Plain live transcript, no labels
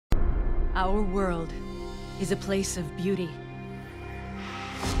Our world is a place of beauty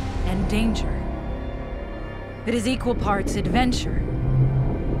and danger. It is equal parts adventure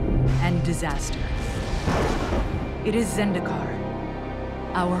and disaster. It is Zendikar,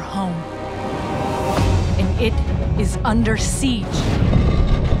 our home, and it is under siege.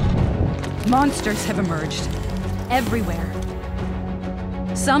 Monsters have emerged everywhere.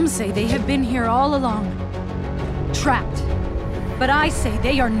 Some say they have been here all along, trapped. But I say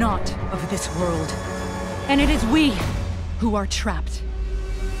they are not of this world, and it is we who are trapped.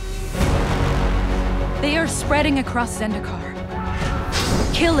 They are spreading across Zendikar,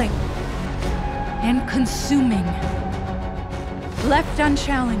 killing and consuming. Left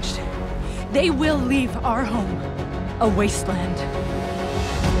unchallenged, they will leave our home a wasteland.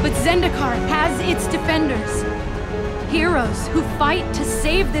 But Zendikar has its defenders, heroes who fight to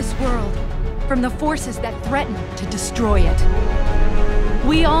save this world from the forces that threaten to destroy it.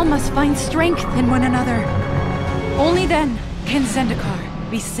 We all must find strength in one another. Only then can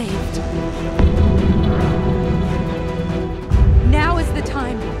Zendikar be saved. Now is the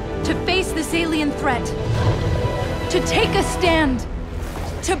time to face this alien threat, to take a stand,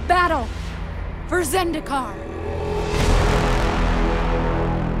 to battle for Zendikar.